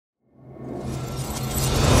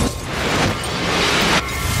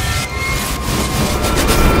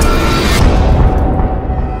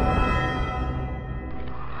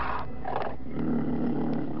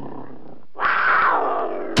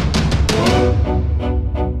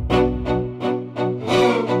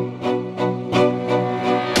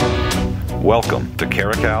Welcome to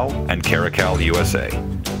Caracal and Caracal USA.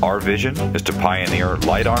 Our vision is to pioneer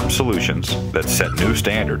light arm solutions that set new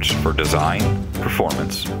standards for design,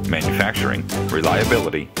 performance, manufacturing,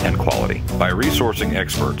 reliability, and quality. By resourcing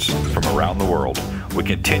experts from around the world, we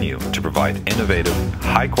continue to provide innovative,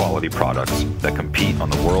 high-quality products that compete on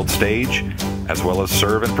the world stage, as well as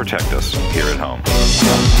serve and protect us here at home.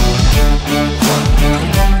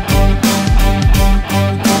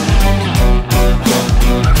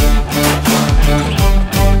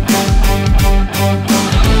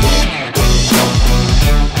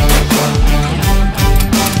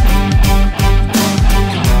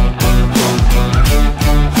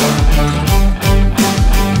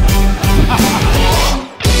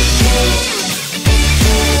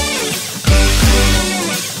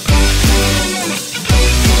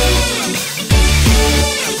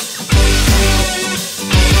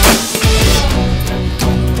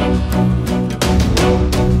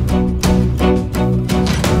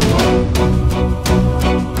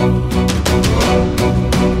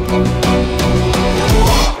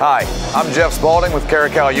 Hi, I'm Jeff Spalding with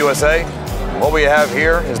Caracal USA. What we have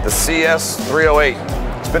here is the CS308.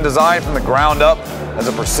 It's been designed from the ground up as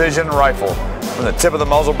a precision rifle. From the tip of the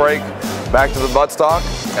muzzle brake back to the buttstock,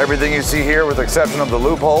 everything you see here with the exception of the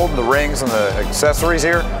loophole, the rings and the accessories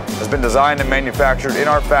here has been designed and manufactured in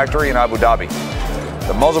our factory in Abu Dhabi.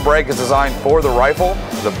 The muzzle brake is designed for the rifle.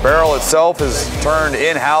 The barrel itself is turned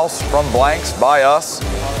in-house from blanks by us.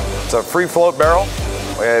 It's a free float barrel.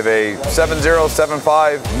 We have a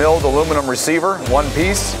 7075 milled aluminum receiver, one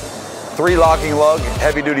piece, 3 locking lug,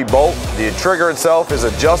 heavy duty bolt. The trigger itself is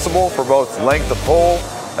adjustable for both length of pull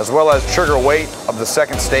as well as trigger weight of the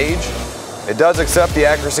second stage. It does accept the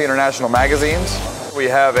Accuracy International magazines. We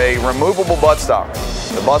have a removable buttstock.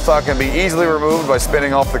 The buttstock can be easily removed by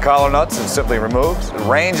spinning off the collar nuts and simply removed. The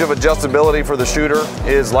range of adjustability for the shooter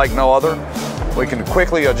is like no other. We can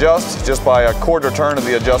quickly adjust just by a quarter turn of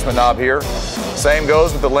the adjustment knob here. Same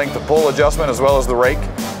goes with the length of pull adjustment as well as the rake.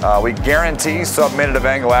 We guarantee sub-minute of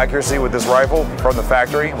angle accuracy with this rifle from the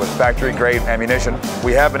factory with factory grade ammunition.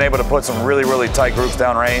 We have been able to put some really tight groups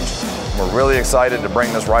downrange. We're really excited to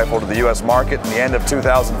bring this rifle to the US market at the end of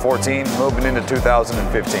 2014, moving into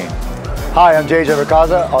 2015. Hi, I'm JJ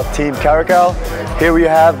Rakaza of Team Caracal. Here we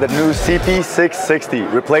have the new CP660,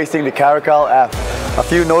 replacing the Caracal F. A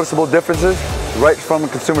few noticeable differences right from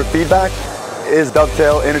consumer feedback is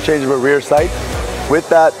dovetail interchangeable rear sight. With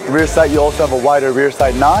that rear sight, you also have a wider rear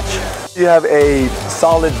sight notch. You have a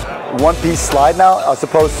solid one-piece slide now, as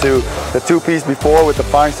opposed to the two-piece before with the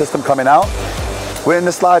firing system coming out. Within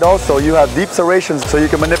the slide also, you have deep serrations, so you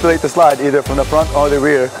can manipulate the slide either from the front or the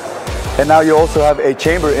rear. And now you also have a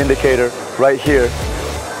chamber indicator right here.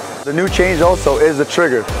 The new change also is the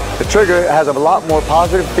trigger. The trigger has a lot more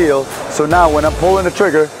positive feel, so now when I'm pulling the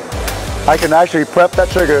trigger, I can actually prep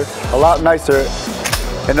that trigger a lot nicer,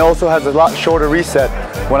 and it also has a lot shorter reset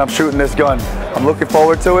when I'm shooting this gun. I'm looking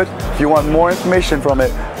forward to it. If you want more information from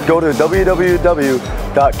it, go to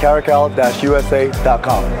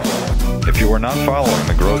www.caracal-usa.com. If you are not following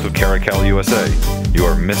the growth of Caracal USA, you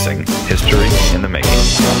are missing history in the making.